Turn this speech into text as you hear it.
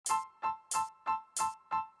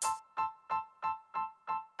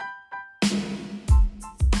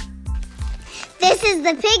This is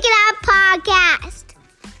the Pick It Up Podcast.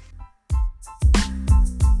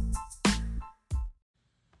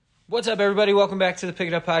 What's up, everybody? Welcome back to the Pick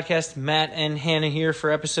It Up Podcast. Matt and Hannah here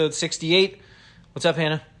for episode 68. What's up,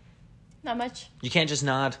 Hannah? Not much. You can't just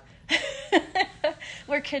nod.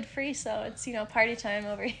 We're kid-free, so it's, party time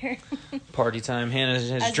over here. Party time. Hannah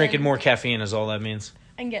is drinking more caffeine is all that means.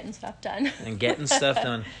 And getting stuff done. And getting stuff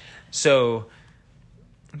done. So,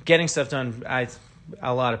 getting stuff done,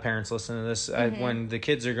 a lot of parents listen to this. When the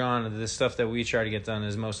kids are gone, the stuff that we try to get done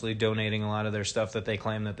is mostly donating a lot of their stuff that they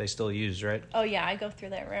claim that they still use, right? Oh, yeah. I go through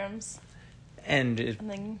their rooms.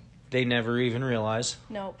 And they never even realize.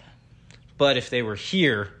 Nope. But if they were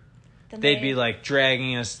here, they'd be like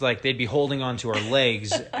dragging us, like they'd be holding onto our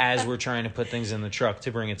legs as we're trying to put things in the truck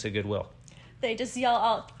to bring it to Goodwill. They just yell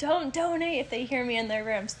out, "Don't donate," if they hear me in their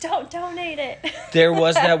rooms. Don't donate it. There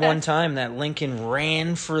was that one time that Lincoln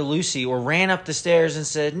ran for Lucy or ran up the stairs and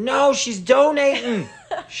said, "No, she's donating.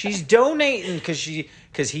 She's donating,"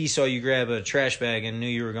 because he saw you grab a trash bag and knew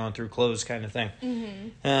you were going through clothes kind of thing.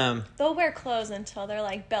 Mm-hmm. They'll wear clothes until they're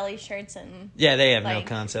like belly shirts and... Yeah, they have no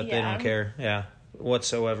concept. Yeah. They don't care,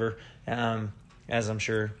 whatsoever. As I'm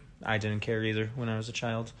sure I didn't care either when I was a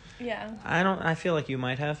child. Yeah. I feel like you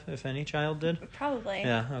might have, if any child did. Probably.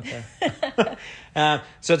 Yeah, okay.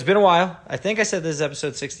 So it's been a while. I think I said this is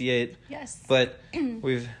episode 68. Yes. But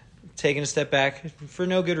we've taken a step back for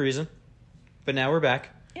no good reason. But now we're back.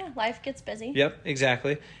 Yeah, life gets busy. Yep,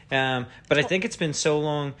 exactly. But I think it's been so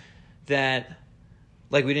long that,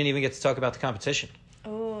 we didn't even get to talk about the competition.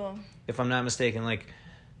 Oh. If I'm not mistaken,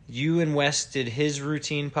 you and Wes did his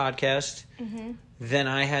routine podcast. Mm-hmm. Then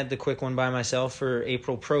I had the quick one by myself for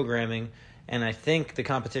April programming. And I think the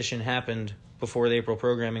competition happened before the April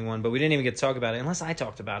programming one. But we didn't even get to talk about it unless I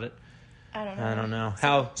talked about it. I don't know.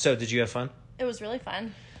 So did you have fun? It was really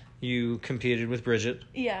fun. You competed with Bridget.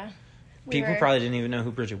 Yeah. People probably didn't even know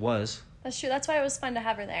who Bridget was. That's true. That's why it was fun to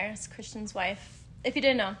have her there. It's Christian's wife. If you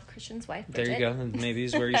didn't know, Christian's wife, Bridget. There you go. Maybe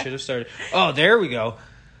is where you should have started. Oh, there we go.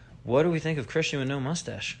 What do we think of Christian with no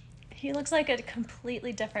mustache? He looks like a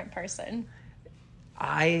completely different person.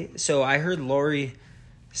 I heard Lori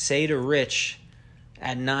say to Rich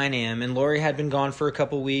at 9 a.m., and Lori had been gone for a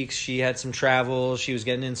couple weeks. She had some travel. She was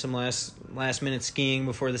getting in some last minute skiing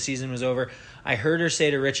before the season was over. I heard her say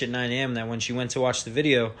to Rich at 9 a.m. that when she went to watch the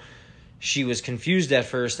video, she was confused at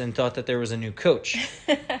first and thought that there was a new coach.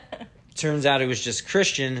 Turns out it was just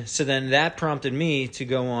Christian. So then that prompted me to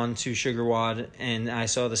go on to Sugar Wad, and I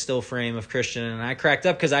saw the still frame of Christian, and I cracked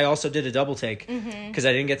up because I also did a double take because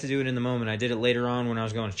I didn't get to do it in the moment. I did it later on when I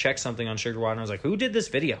was going to check something on Sugar Wad, and I was like, who did this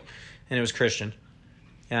video? And it was Christian.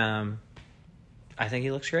 I think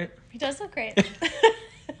he looks great. He does look great.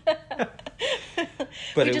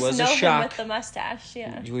 But it was a shock. Him with the mustache,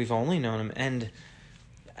 yeah. We've only known him,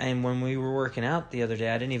 and when we were working out the other day,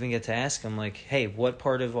 I didn't even get to ask him, hey, what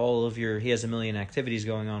part of all of he has a million activities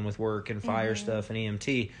going on with work and fire stuff and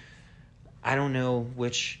EMT. I don't know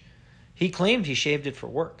which. He claimed he shaved it for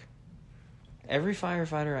work. Every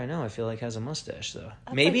firefighter I know, I feel has a mustache, though.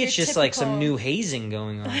 Maybe it's just some new hazing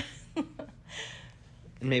going on. And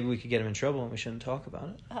maybe we could get him in trouble and we shouldn't talk about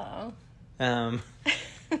it. Uh-oh.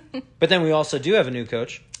 But then we also do have a new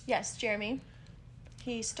coach. Yes, Jeremy.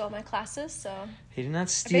 He stole my classes, so... He did not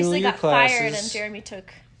steal your classes. I basically got fired and Jeremy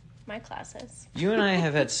took my classes. You and I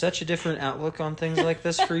have had such a different outlook on things like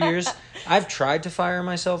this for years. I've tried to fire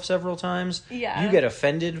myself several times. Yeah. You get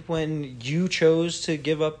offended when you chose to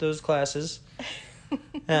give up those classes.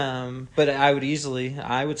 But I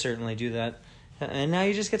would certainly do that. And now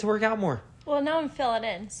you just get to work out more. Well, now I'm filling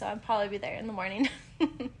in, so I'll probably be there in the morning.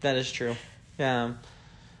 That is true.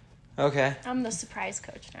 Okay. I'm the surprise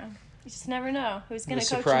coach now. You just never know who's going to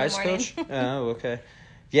coach surprise in the morning. coach? Oh, okay.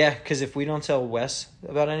 Yeah, because if we don't tell Wes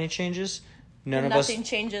about any changes, nothing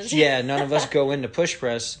changes. Yeah, none of us go into push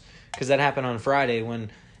press, because that happened on Friday when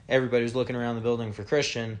everybody was looking around the building for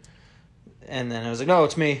Christian, and then I was like, no,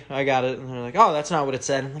 it's me, I got it. And they're like, oh, that's not what it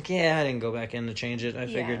said. I'm like, yeah, I didn't go back in to change it. I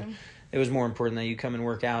figured it was more important that you come and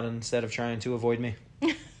work out instead of trying to avoid me.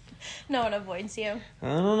 No one avoids you. I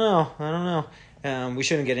don't know. We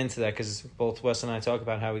shouldn't get into that because both Wes and I talk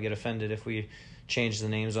about how we get offended if we change the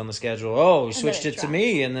names on the schedule. Oh, we switched it to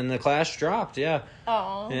me, and then the class dropped. Yeah.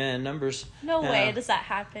 Oh. Yeah, numbers. No way does that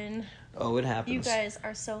happen. Oh, it happens. You guys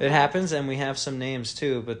are so. It happens, and we have some names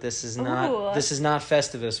too. But this is not. Ooh. This is not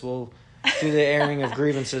Festivus. We'll do the airing of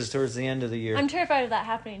grievances towards the end of the year. I'm terrified of that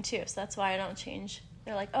happening too, so that's why I don't change.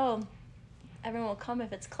 They're like, oh, everyone will come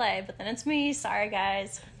if it's Clay, but then it's me. Sorry,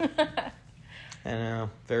 guys. I know.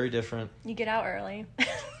 Very different. You get out early.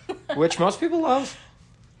 Which most people love.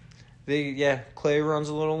 Clay runs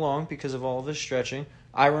a little long because of all of his stretching.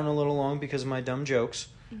 I run a little long because of my dumb jokes,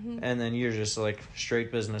 and then you're just like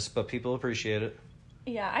straight business, but people appreciate it.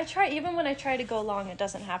 Yeah, I try. Even when I try to go long, it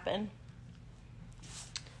doesn't happen.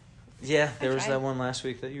 Yeah, there was that one last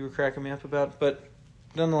week that you were cracking me up about, but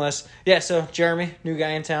nonetheless, yeah. So Jeremy, new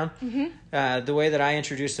guy in town. The way that I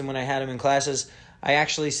introduced him when I had him in classes, I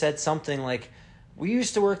actually said something like, "We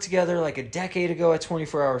used to work together like a decade ago at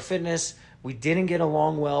 24 Hour Fitness. We didn't get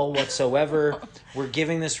along well whatsoever. We're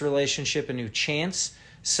giving this relationship a new chance."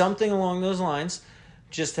 Something along those lines,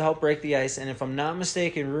 just to help break the ice. And if I'm not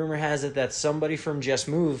mistaken, rumor has it that somebody from Just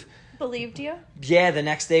Move, Believed you? yeah, the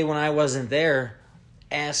next day when I wasn't there,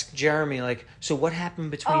 asked Jeremy, like, "So what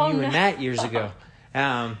happened between you and Matt years ago?"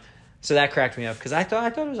 So that cracked me up because I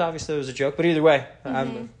thought it was obvious that it was a joke, but either way,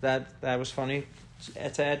 that was funny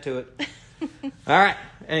to add to it. All right,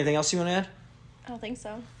 anything else you want to add? I don't think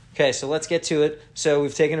so. Okay, so let's get to it. So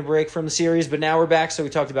we've taken a break from the series, but now we're back. So we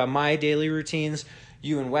talked about my daily routines.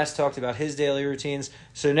 You and Wes talked about his daily routines.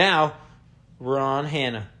 So now we're on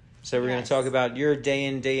Hannah. So we're going to talk about your day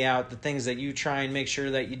in, day out, the things that you try and make sure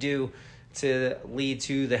that you do to lead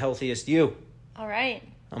to the healthiest you. All right.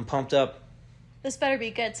 I'm pumped up. This better be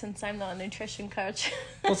good since I'm the nutrition coach.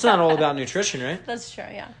 Well, it's not all about nutrition, right? That's true,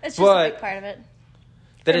 yeah. It's just a big part of it.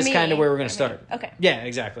 That is kind of where we're going to start. Okay. Yeah,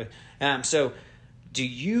 exactly. So do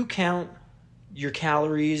you count your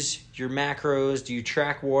calories, your macros? Do you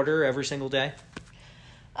track water every single day?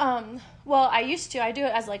 Well, I used to. I do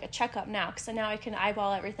it as like a checkup now because now I can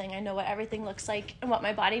eyeball everything. I know what everything looks like and what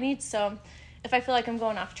my body needs. So if I feel like I'm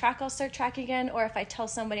going off track, I'll start tracking again. Or if I tell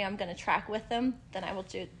somebody I'm going to track with them, then I will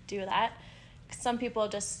do that. 'Cause some people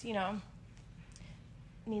just, need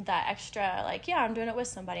that extra, like, yeah, I'm doing it with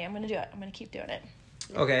somebody. I'm going to do it. I'm going to keep doing it.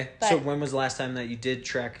 Okay. So when was the last time that you did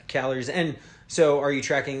track calories? And so are you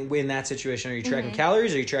tracking, in that situation, are you tracking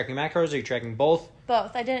calories? Are you tracking macros? Are you tracking both?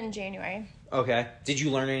 Both. I did it in January. Okay. Did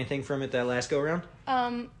you learn anything from it that last go around?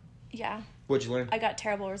 Yeah. What'd you learn? I got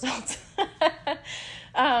terrible results.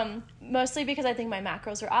 Mostly because I think my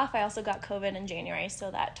macros were off. I also got COVID in January,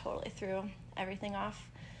 so that totally threw everything off.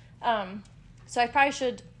 So I probably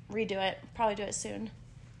should redo it. Probably do it soon.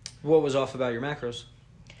 What was off about your macros?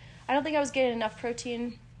 I don't think I was getting enough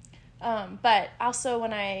protein. But also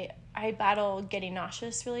when I battle getting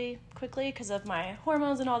nauseous really quickly because of my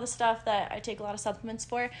hormones and all the stuff that I take a lot of supplements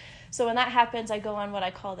for. So when that happens, I go on what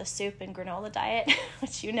I call the soup and granola diet,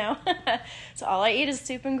 which you know. So all I eat is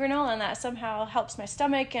soup and granola, and that somehow helps my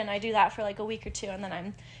stomach, and I do that for like a week or two, and then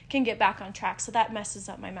I can get back on track. So that messes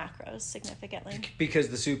up my macros significantly. Because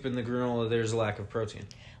the soup and the granola, there's a lack of protein.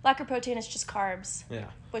 Lack of protein is just carbs. Yeah.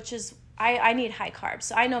 Which is, I need high carbs,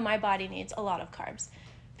 so I know my body needs a lot of carbs.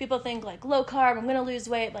 People think like low carb, I'm gonna lose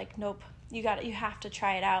weight. Like, nope, you have to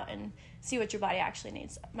try it out and see what your body actually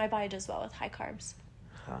needs. My body does well with high carbs.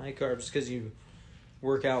 High carbs because you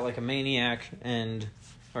work out like a maniac and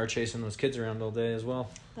are chasing those kids around all day as well.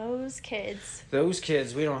 Those kids. We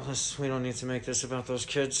don't need to make this about those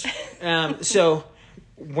kids. So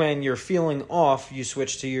when you're feeling off, you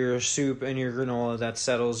switch to your soup and your granola. That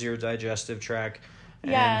settles your digestive tract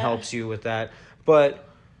and helps you with that. But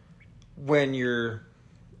when you're,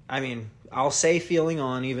 I'll say feeling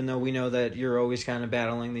on, even though we know that you're always kind of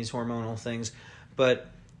battling these hormonal things. But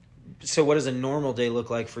so what does a normal day look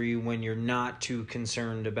like for you when you're not too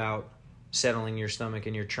concerned about settling your stomach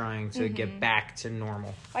and you're trying to get back to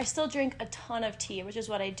normal? I still drink a ton of tea, which is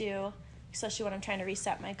what I do, especially when I'm trying to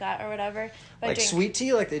reset my gut or whatever. But like sweet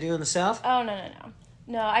tea like they do in the South? Oh, no.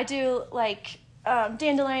 No, I do like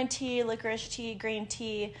dandelion tea, licorice tea, green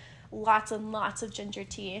tea, lots and lots of ginger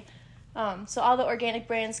tea. So all the organic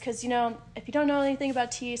brands, because, if you don't know anything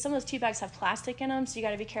about tea, some of those tea bags have plastic in them, so you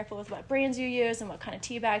got to be careful with what brands you use and what kind of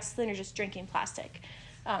tea bags, so then you're just drinking plastic.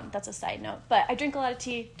 That's a side note. But I drink a lot of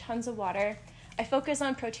tea, tons of water. I focus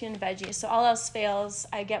on protein and veggies, so all else fails,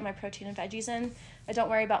 I get my protein and veggies in. I don't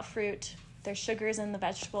worry about fruit. There's sugars in the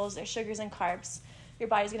vegetables. There's sugars and carbs. Your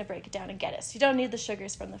body's going to break it down and get it. So you don't need the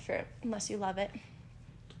sugars from the fruit unless you love it.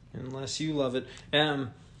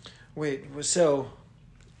 Wait, so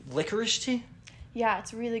licorice tea? Yeah,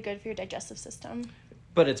 it's really good for your digestive system.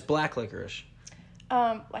 But it's black licorice.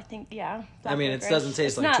 I think, yeah. It doesn't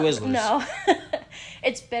taste like Twizzlers. No.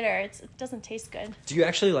 It's bitter. It doesn't taste good. Do you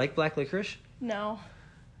actually like black licorice? No.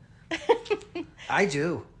 I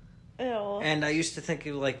do. Ew. And I used to think,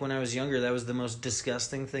 like, when I was younger, that was the most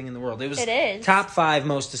disgusting thing in the world. It is. Top 5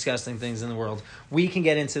 most disgusting things in the world. We can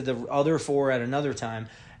get into the other 4 at another time.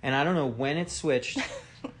 And I don't know when it switched.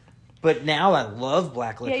 But now I love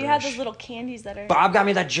black licorice. Yeah, you have those little candies that are... Bob got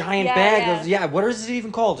me that giant bag of... what is it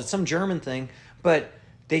even called? It's some German thing. But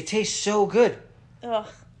they taste so good. Ugh.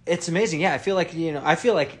 It's amazing. Yeah, I feel like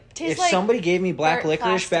Tastes if like somebody gave me black burnt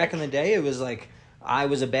licorice back plastic. in the day, it was like I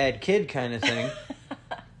was a bad kid kind of thing.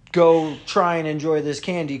 Go try and enjoy this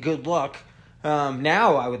candy. Good luck.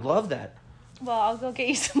 Now I would love that. Well, I'll go get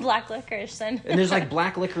you some black licorice then. And there's like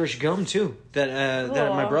black licorice gum too that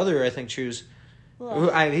my Cool. brother I think chews.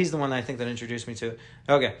 Ugh. He's the one I think that introduced me to it.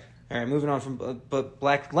 Okay, all right, moving on from but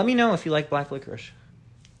black. Let me know if you like black licorice.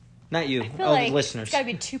 Not you, I feel the like listeners. it's got to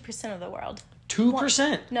be 2% of the world.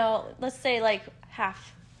 2%. No, let's say like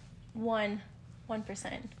half, 1%.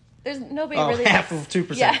 There's nobody Oh, really. half of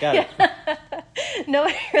 2%. Got it.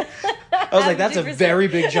 Nobody. Really I was like, that's a 2%. very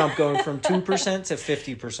big jump going from 2% to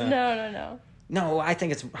 50%. No. No, I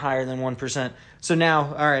think it's higher than 1%. So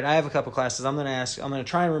now, all right, I have a couple classes. I'm going to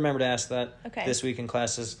try and remember to ask that Okay. this week in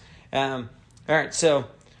classes. All right, so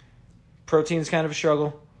protein's kind of a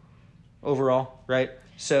struggle overall, right?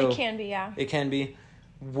 So It can be, yeah. It can be.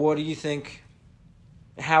 What do you think?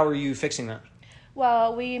 How are you fixing that?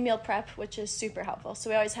 Well, we meal prep, which is super helpful. So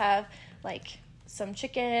we always have like some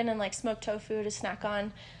chicken and like smoked tofu to snack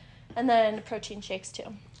on, and then protein shakes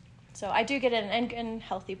too. So I do get in and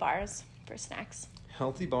healthy bars for snacks.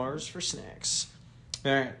 Healthy bars for snacks.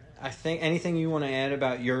 All right. I think anything you want to add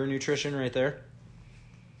about your nutrition right there?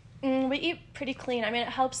 We eat pretty clean. I mean, it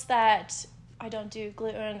helps that I don't do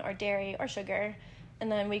gluten or dairy or sugar.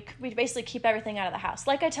 And then we basically keep everything out of the house.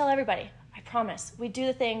 Like I tell everybody, I promise, we do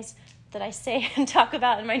the things that I say and talk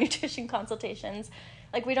about in my nutrition consultations.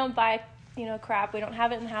 Like we don't buy, crap. We don't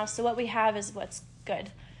have it in the house. So what we have is what's good.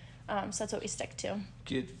 So that's what we stick to.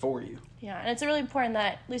 Good for you. Yeah, and it's really important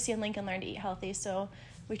that Lucy and Lincoln learn to eat healthy. So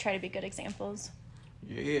we try to be good examples.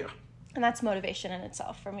 Yeah. And that's motivation in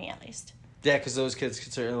itself, for me at least. Yeah, because those kids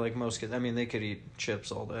could certainly, like most kids, I mean, they could eat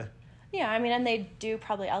chips all day. Yeah, I mean, and they do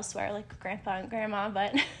probably elsewhere, like grandpa and grandma,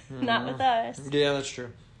 but not with us. Yeah, that's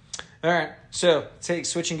true. All right, so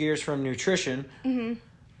switching gears from nutrition,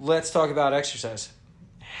 let's talk about exercise.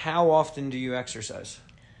 How often do you exercise?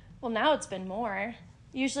 Well, now it's been more.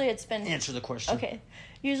 Usually it's been... Answer the question. Okay.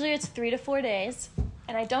 Usually it's 3 to 4 days,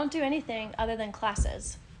 and I don't do anything other than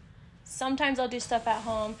classes. Sometimes I'll do stuff at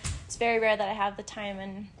home. It's very rare that I have the time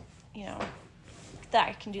and, that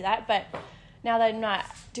I can do that. But now that I'm not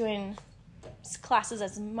doing classes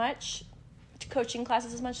as much, coaching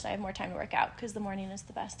classes as much, so I have more time to work out because the morning is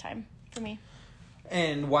the best time for me.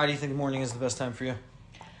 And why do you think the morning is the best time for you?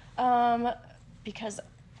 Because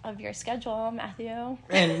of your schedule, Matthew.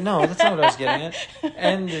 And no, that's not what I was getting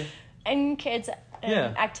at. And kids and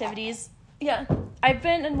Yeah. activities. Yeah. I've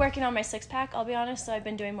been working on my 6-pack, I'll be honest, so I've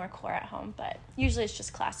been doing more core at home, but usually it's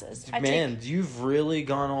just classes. You've really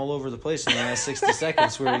gone all over the place in the last 60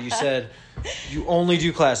 seconds where you said you only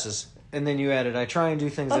do classes. And then you added, I try and do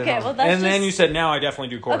things at home. Well, that's and then just- you said, now I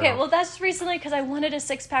definitely do core. Okay, well, that's recently because I wanted a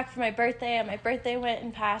 6-pack for my birthday, and my birthday went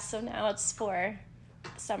and passed, so now it's for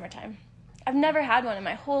summertime. I've never had one in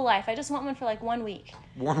my whole life. I just want one for like 1 week.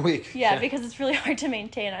 1 week. Yeah, because it's really hard to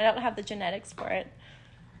maintain. I don't have the genetics for it.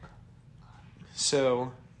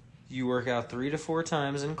 So you work out 3 to 4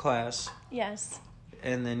 times in class, Yes.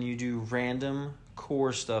 and then you do random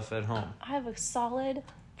core stuff at home. I have a solid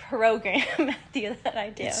program, Matthew, that I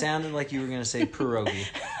do. It sounded like you were going to say pierogi.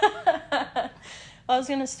 I was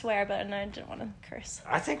going to swear, but I didn't want to curse.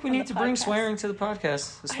 I think we On need the to bring podcast. swearing to the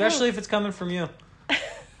podcast, especially if it's coming from you.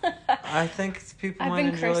 I think people I've might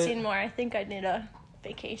been enjoy cursing it. more. I think I need a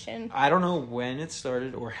vacation. I don't know when it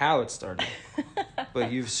started or how it started,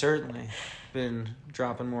 but you've certainly been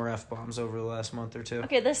dropping more F-bombs over the last month or two.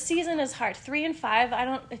 Okay, this season is hard. 3 and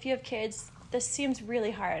 5, if you have kids, this seems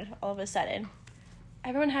really hard all of a sudden.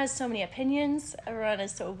 Everyone has so many opinions. Everyone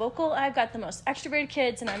is so vocal. I've got the most extroverted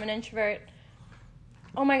kids, and I'm an introvert.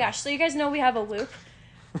 Oh my gosh, so you guys know we have a Whoop.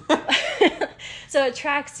 So it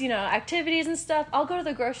tracks, activities and stuff. I'll go to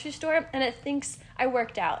the grocery store, and it thinks I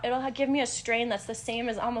worked out. It'll give me a strain that's the same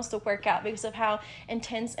as almost a workout because of how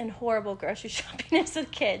intense and horrible grocery shopping is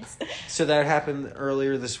with kids. So that happened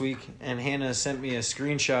earlier this week, and Hannah sent me a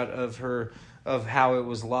screenshot of how it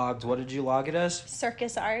was logged. What did you log it as?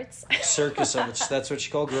 Circus arts. Circus arts. That's what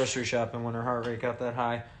she called grocery shopping when her heart rate got that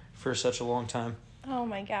high for such a long time. Oh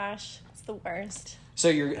my gosh, it's the worst. So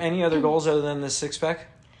any other goals other than this 6-pack?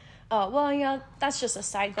 Oh, well, that's just a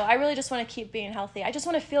side goal. I really just want to keep being healthy. I just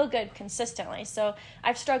want to feel good consistently. So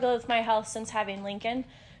I've struggled with my health since having Lincoln.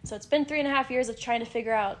 So it's been 3.5 years of trying to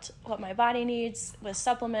figure out what my body needs with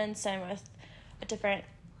supplements and with different,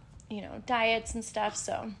 diets and stuff.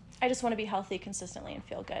 So I just want to be healthy consistently and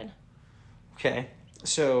feel good. Okay.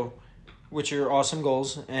 So which are awesome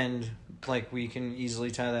goals, and we can easily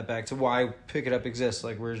tie that back to why Pick It Up exists.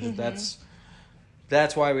 That's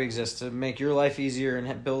That's why we exist, to make your life easier and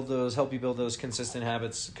help you build those consistent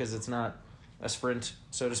habits, because it's not a sprint,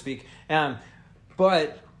 so to speak.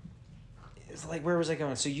 But it's like, where was I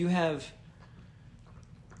going? So you have,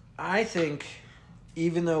 I think,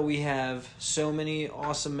 even though we have so many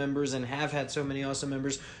awesome members and have had so many awesome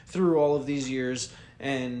members through all of these years,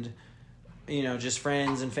 and, you know, just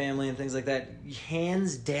friends and family and things like that,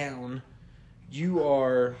 hands down, you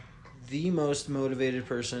are the most motivated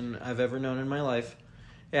person I've ever known in my life.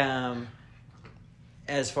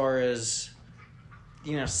 As far as,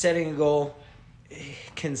 you know, setting a goal,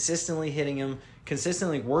 consistently hitting them,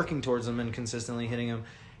 consistently working towards them, and consistently hitting them.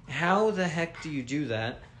 How the heck do you do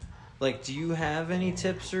that? Like, do you have any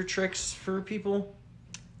tips or tricks for people?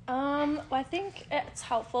 Well, I think it's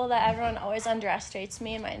helpful that everyone always underestimates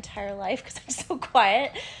me in my entire life because I'm so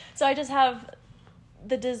quiet. So I just have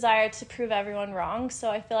the desire to prove everyone wrong. So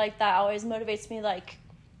I feel like that always motivates me, like,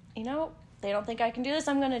 you know, they don't think I can do this,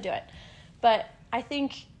 I'm going to do it. But I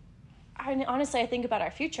think, honestly, I think about our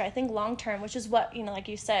future. I think long term, which is what, you know, like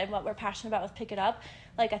you said, what we're passionate about with Pick It Up.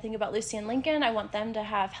 Like, I think about Lucy and Lincoln. I want them to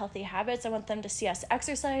have healthy habits. I want them to see us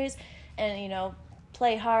exercise and, you know,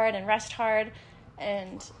 play hard and rest hard.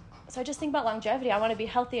 And so I just think about longevity. I want to be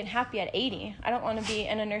healthy and happy at 80. I don't want to be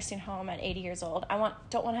in a nursing home at 80 years old. I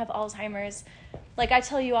don't want to have Alzheimer's. Like I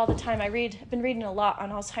tell you all the time, I've been reading a lot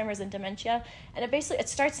on Alzheimer's and dementia, and it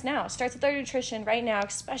starts now. It starts with our nutrition right now,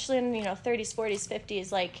 especially in, you know, 30s, 40s,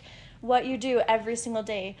 50s. Like, what you do every single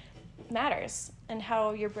day matters, and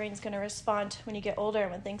how your brain's going to respond when you get older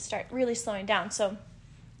and when things start really slowing down. So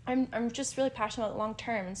I'm just really passionate about long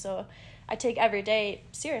term, and so I take every day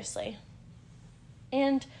seriously.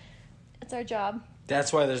 And it's our job.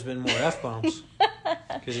 That's why there's been more F-bombs.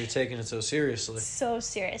 Because you're taking it so seriously. So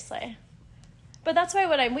seriously. But that's why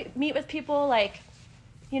when I meet with people, like,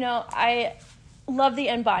 you know, I love the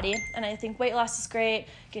end body, and I think weight loss is great,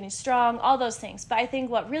 getting strong, all those things. But I think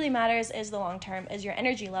what really matters is the long term, is your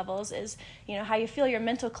energy levels, is, you know, how you feel, your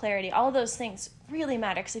mental clarity. All those things really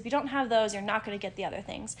matter, because if you don't have those, you're not going to get the other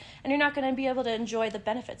things. And you're not going to be able to enjoy the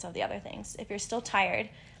benefits of the other things. If you're still tired,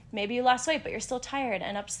 maybe you lost weight, but you're still tired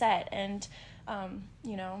and upset, and,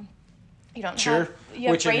 you know, you don't sure. you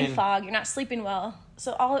have brain fog, you're not sleeping well.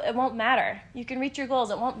 So it won't matter. You can reach your goals.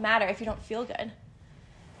 It won't matter if you don't feel good.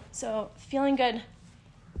 So feeling good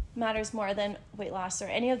matters more than weight loss or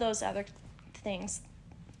any of those other things.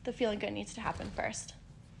 The feeling good needs to happen first.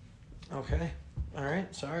 Okay. All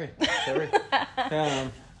right. Sorry. I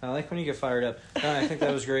like when you get fired up. No, I think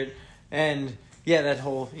that was great. And yeah, that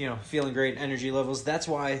whole, you know, feeling great, energy levels. That's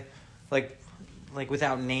why, like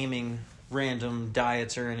without naming random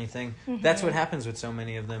diets or anything, that's what happens with so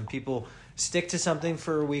many of them. People stick to something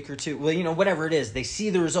for a week or two. Well, you know, whatever it is, they see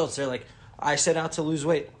the results. They're like, I set out to lose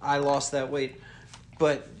weight. I lost that weight.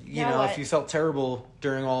 But, you know, if you felt terrible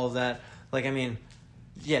during all of that, like, I mean,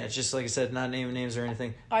 yeah, just like I said, not naming names or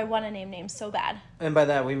anything. I want to name names so bad. And by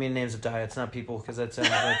that, we mean names of diets, not people, because that sounds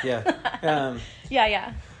like, yeah.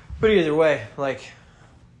 Yeah. But either way, like,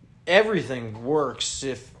 everything works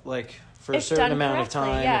if, like, for a certain amount of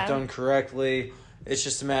time, if done correctly. It's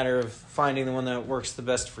just a matter of finding the one that works the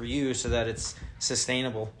best for you so that it's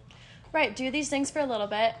sustainable. Right. Do these things for a little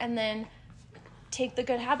bit, and then take the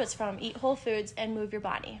good habits from them. Eat whole foods and move your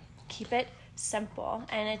body. Keep it simple,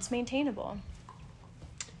 and it's maintainable.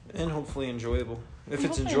 And hopefully enjoyable. If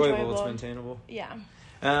it's enjoyable, it's maintainable. Yeah.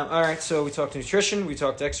 All right, so we talked nutrition, we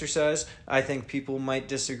talked exercise. I think people might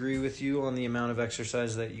disagree with you on the amount of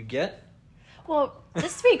exercise that you get. Well,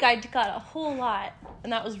 this week I got a whole lot,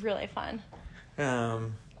 and that was really fun.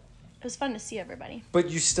 It was fun to see everybody. But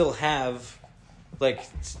you still have, like...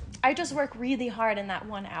 I just work really hard in that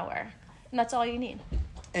 1 hour, and that's all you need.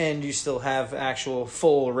 And you still have actual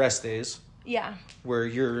full rest days. Yeah. Where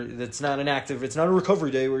it's not a recovery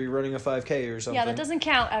day where you're running a 5K or something. Yeah, that doesn't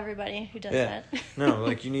count, everybody who does that. No,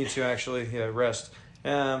 like, you need to actually rest.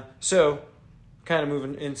 So, kind of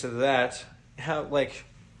moving into that, how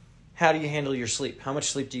do you handle your sleep? How much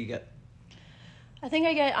sleep do you get? I think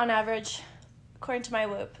I get, on average, according to my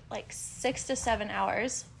Whoop, like 6 to 7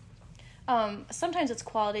 hours. Sometimes it's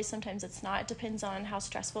quality, sometimes it's not. It depends on how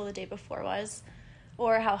stressful the day before was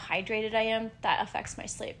or how hydrated I am. That affects my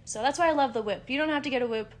sleep. So that's why I love the Whoop. You don't have to get a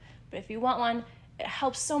Whoop, but if you want one, it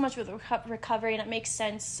helps so much with recovery, and it makes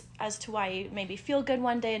sense as to why you maybe feel good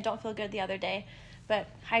one day and don't feel good the other day. But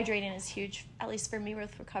hydrating is huge, at least for me,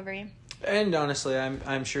 with recovery. And honestly,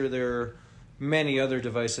 I'm sure there are many other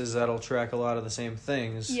devices that'll track a lot of the same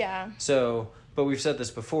things. Yeah. So, but we've said this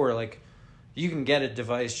before, like, you can get a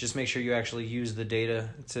device, just make sure you actually use the data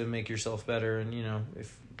to make yourself better. And, you know,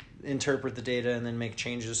 interpret the data and then make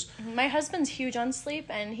changes. My husband's huge on sleep,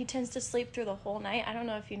 and he tends to sleep through the whole night. I don't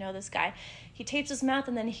know if you know this guy. He tapes his mouth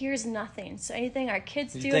and then hears nothing. So anything our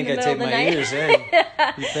kids do in the middle of the night. You think I tape my ears,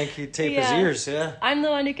 eh? You think he'd tape his ears, yeah? I'm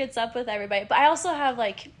the one who gets up with everybody. But I also have,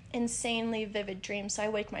 like, insanely vivid dreams, so I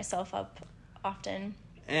wake myself up often.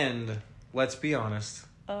 And let's be honest.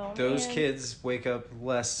 Oh, those man. kids wake up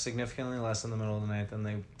significantly less in the middle of the night than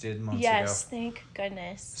they did months ago. Yes, thank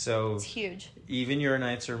goodness. So it's huge. Even your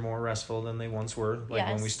nights are more restful than they once were, like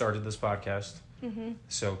when we started this podcast. Mm-hmm.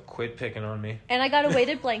 So quit picking on me. And I got a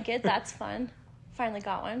weighted blanket. That's fun. Finally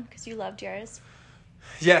got one because you loved yours.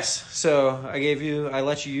 Yes. So I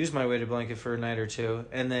let you use my weighted blanket for a night or two,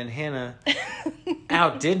 and then Hannah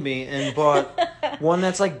outdid me and bought one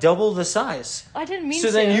that's like double the size. I didn't mean to.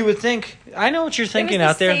 So then you would think, I know what you're thinking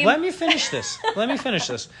out there. Let me finish this.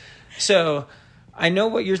 So I know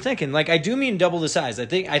what you're thinking. Like, I do mean double the size. I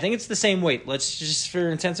think it's the same weight. Let's just, for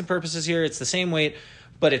intents and purposes here, it's the same weight,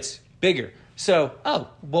 but it's bigger. So,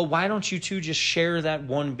 why don't you two just share that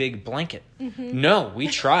one big blanket? Mm-hmm. No, we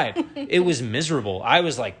tried. It was miserable. I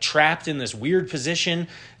was like trapped in this weird position.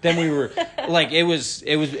 Then we were like,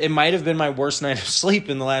 it might have been my worst night of sleep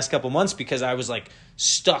in the last couple months because I was like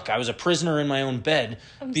stuck. I was a prisoner in my own bed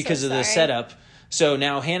because of the setup. So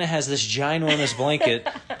now Hannah has this ginormous blanket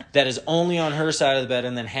that is only on her side of the bed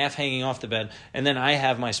and then half hanging off the bed. And then I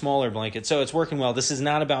have my smaller blanket. So it's working well. This is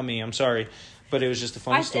not about me. I'm sorry. But it was just a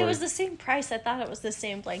funny story. It was the same price. I thought it was the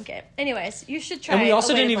same blanket. Anyways, you should try. And we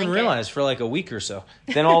also didn't even realize for like a week or so.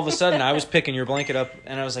 Then all of a sudden, I was picking your blanket up,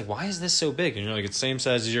 and I was like, "Why is this so big?" And you're like, "It's the same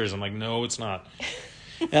size as yours." I'm like, "No, it's not."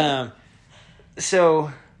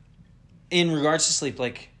 So, in regards to sleep,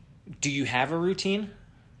 like, do you have a routine?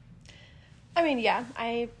 I mean, yeah.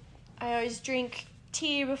 I always drink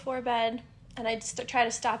tea before bed, and I try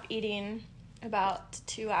to stop eating about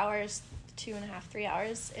 2 hours, 2.5, 3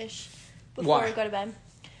 hours ish. Before I go to bed.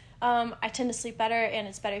 I tend to sleep better, and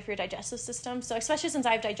it's better for your digestive system. So especially since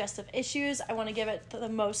I have digestive issues, I want to give it the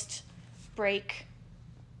most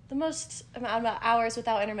amount of hours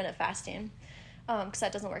without intermittent fasting, because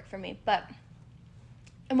that doesn't work for me.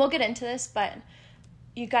 And we'll get into this, but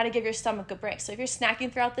you got to give your stomach a break. So if you're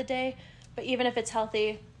snacking throughout the day, but even if it's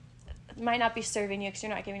healthy, it might not be serving you because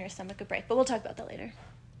you're not giving your stomach a break. But we'll talk about that later.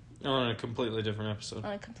 On a completely different episode.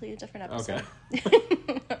 Okay.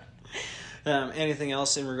 Anything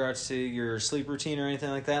else in regards to your sleep routine or anything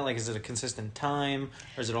like that? Like, is it a consistent time,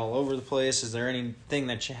 or is it all over the place? Is there anything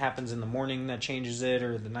that happens in the morning that changes it,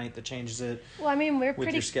 or the night that changes it? Well, I mean, we're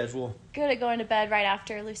pretty your schedule. Good at going to bed right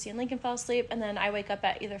after Lucy and Lincoln fall asleep, and then I wake up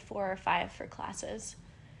at either 4 or 5 for classes.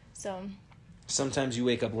 So sometimes you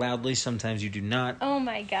wake up loudly, sometimes you do not. Oh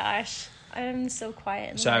my gosh. I'm so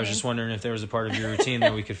quiet. So I was just wondering if there was a part of your routine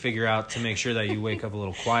that we could figure out to make sure that you wake up a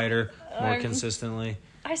little quieter, more consistently.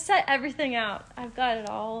 I set everything out. I've got it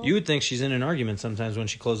all. You would think she's in an argument sometimes when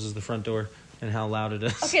she closes the front door and how loud it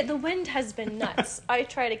is. Okay, the wind has been nuts. I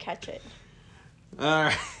try to catch it. All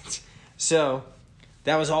right. So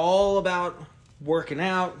that was all about working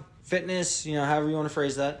out, fitness, however you want to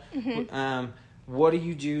phrase that. Mm-hmm. What do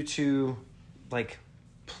you do to, like,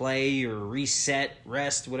 play or reset,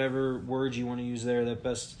 rest, whatever word you want to use there that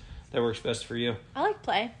works best for you? I like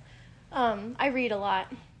play. I read a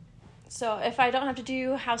lot. So if I don't have to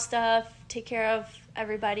do house stuff, take care of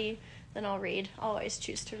everybody, then I'll read. I'll always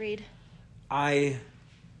choose to read. I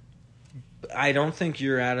don't think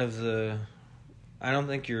you're I don't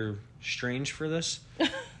think you're strange for this.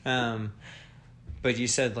 But you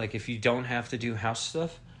said, like, if you don't have to do house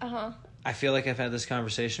stuff. Uh-huh. I feel like I've had this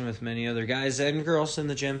conversation with many other guys and girls in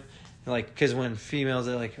the gym. Like, because when females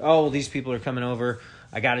are like, oh, well, these people are coming over,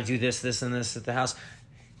 I got to do this, and this at the house.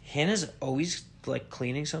 Hannah's always, like,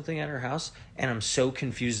 cleaning something at her house, and I'm so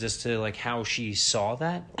confused as to, like, how she saw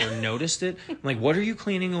that or noticed it. I'm like, what are you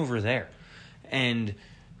cleaning over there? And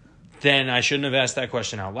then I shouldn't have asked that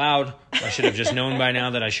question out loud. I should have just known by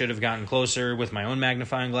now that I should have gotten closer with my own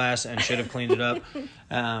magnifying glass and should have cleaned it up.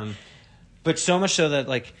 But so much so that,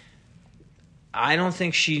 like, I don't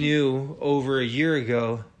think she knew over a year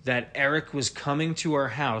ago that Eric was coming to our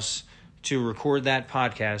house to record that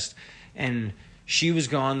podcast, and she was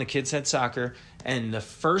gone. The kids had soccer, and the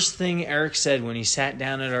first thing Eric said when he sat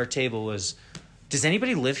down at our table was, "Does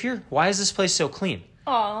anybody live here? Why is this place so clean?"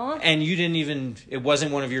 Aww. And you didn't even, it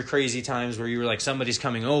wasn't one of your crazy times where you were like, somebody's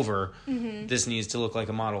coming over. Mm-hmm. This needs to look like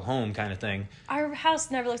a model home kind of thing. Our house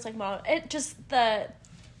never looks like a model. It just,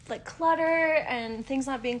 like, clutter and things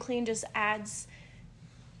not being clean just adds,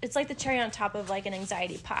 it's like the cherry on top of, like, an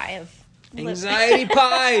anxiety pie of anxiety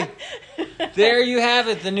pie. There you have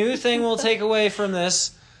it. The new thing we'll take away from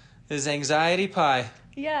this is anxiety pie.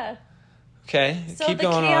 Yeah. Okay, So keep the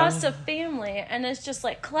going chaos on. of family, and it's just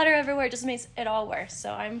like clutter everywhere. It just makes it all worse.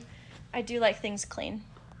 So I do like things clean.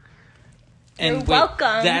 And You're wait,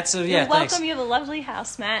 welcome. That's a, yeah, You're welcome. thanks. You have a lovely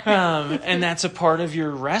house, Matt. And that's a part of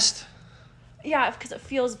your rest? Yeah, because it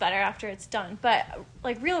feels better after it's done. But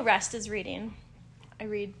like real rest is reading. I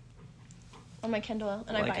read on my Kindle, and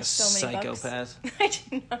Like I buy a so many psychopath. books. I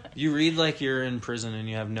do not. You read like you're in prison and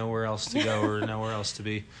you have nowhere else to go or nowhere else to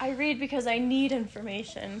be. I read because I need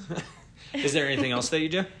information. Is there anything else that you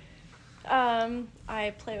do?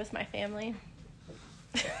 I play with my family.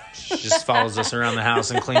 She just follows us around the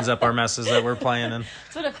house and cleans up our messes that we're playing in.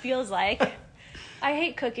 That's what it feels like. I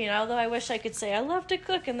hate cooking, although I wish I could say I love to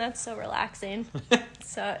cook, and that's so relaxing.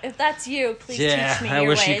 So if that's you, please teach me your I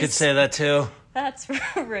wish you ways. could say that too. That's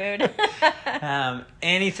rude.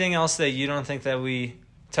 Anything else that you don't think that we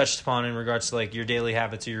touched upon in regards to like your daily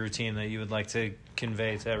habits or your routine that you would like to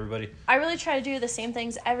convey to everybody? I really try to do the same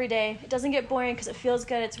things every day. It doesn't get boring because it feels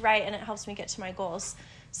good, it's right, and it helps me get to my goals.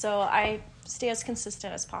 So I stay as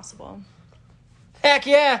consistent as possible. Heck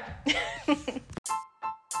yeah!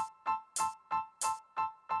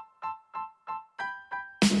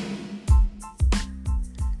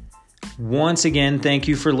 Once again, thank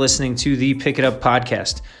you for listening to the Pick It Up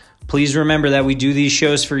podcast. Please remember that we do these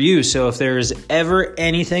shows for you, so if there is ever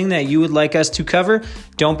anything that you would like us to cover,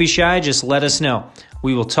 don't be shy, just let us know.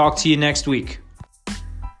 We will talk to you next week.